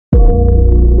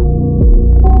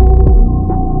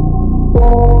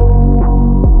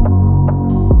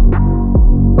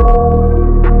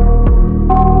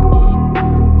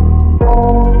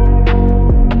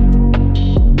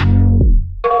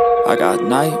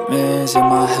nightmares in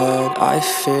my head, I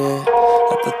fear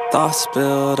that the thoughts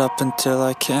build up until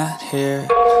I can't hear,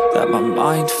 that my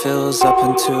mind fills up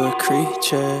into a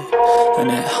creature,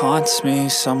 and it haunts me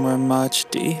somewhere much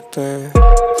deeper.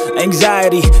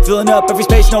 Anxiety, filling up every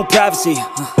space, no privacy.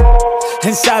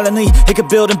 And silently, it could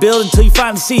build and build until you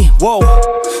finally see, whoa,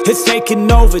 it's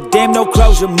taking over, damn no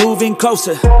closure, moving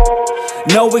closer.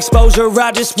 No exposure,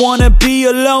 I just wanna be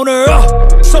a loner.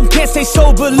 Some can't stay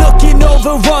sober, looking over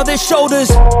all their shoulders,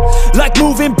 like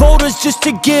moving boulders just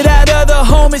to get out of the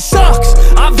home. It sucks,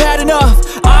 I've had enough,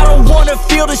 I don't wanna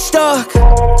feel the stuck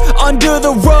under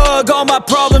the rug, all my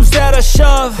problems that I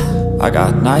shove. I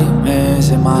got nightmares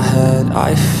in my head,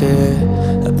 I fear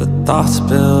that the thoughts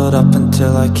build up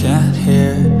until I can't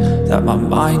hear, that my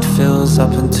mind fills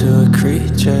up into a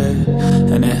creature,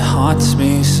 and it haunts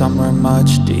me somewhere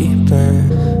much deeper.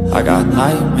 I got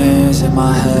nightmares in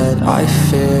my head, I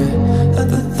fear that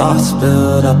the thoughts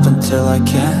build up until I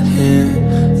can't hear,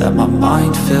 that my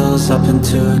mind fills up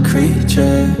into a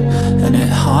creature, and it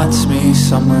haunts me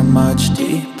somewhere much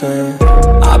deeper.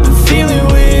 I've been feeling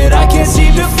weird, I can't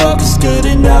seem to focus good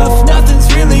enough.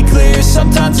 Nothing's really clear,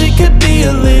 sometimes it could be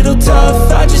a little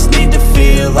tough. I just need to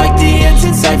feel like the end's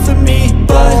in sight for me,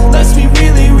 but let's be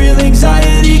really real,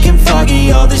 anxiety can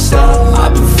foggy all this stuff.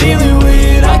 I've been feeling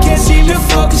weird, I can't seem to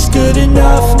focus good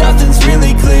enough. Nothing's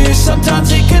really clear,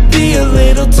 sometimes it could be a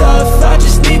little tough. I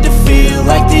just need to feel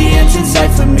like the end's in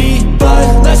sight for me,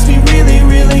 but let's be really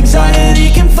real, anxiety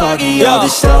can foggy all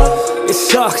this stuff. It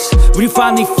sucks when you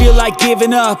finally feel like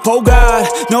giving up. Oh God,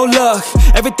 no luck,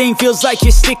 everything feels like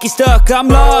you're sticky stuck. I'm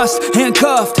lost,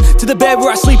 handcuffed to the bed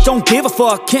where I sleep, don't give a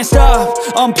fuck. Can't stop,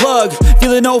 unplug,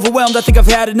 feeling overwhelmed, I think I've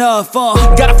had enough.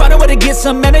 Gotta find a way to get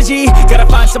some energy, gotta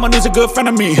find someone who's a good friend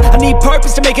of me. I need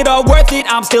purpose to make it all worth it,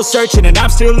 I'm still searching and I'm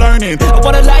still learning. I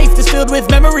want a life that's filled with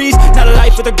memories, not a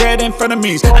life with regret and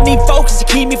frenemies. I need focus to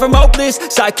keep me from hopeless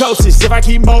psychosis if I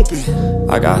keep moping.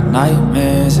 I got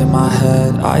nightmares in my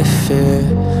head, I fear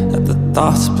that the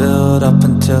thoughts build up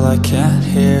until I can't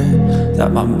hear,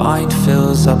 that my mind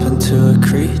fills up into a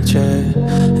creature,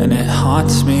 and it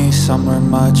haunts me somewhere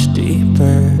much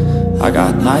deeper. I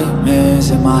got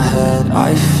nightmares in my head,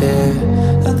 I fear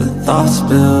that the thoughts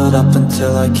build up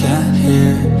until I can't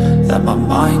hear, that my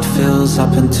mind fills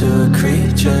up into a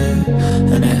creature,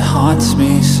 and it haunts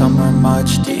me somewhere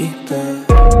much deeper.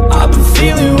 I've been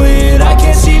feeling weird, I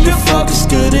can't seem to focus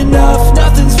good enough.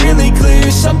 Nothing's really clear,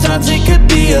 sometimes it could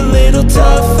be a little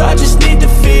tough. I just need to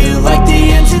feel like the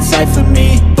end's in sight for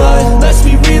me, but let's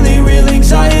be really real,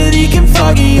 anxiety can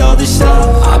foggy all this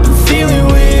stuff. I've been feeling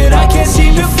weird, I can't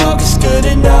seem to focus good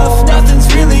enough.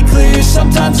 Nothing's really clear,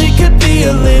 sometimes it could be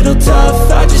a little tough.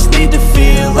 I just need to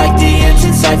feel like the end's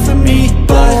in sight for me,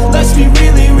 but let's be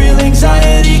really real,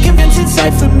 anxiety can be in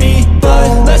sight for me,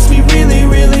 but let's be really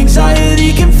real,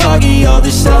 anxiety can foggy all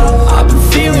this stuff.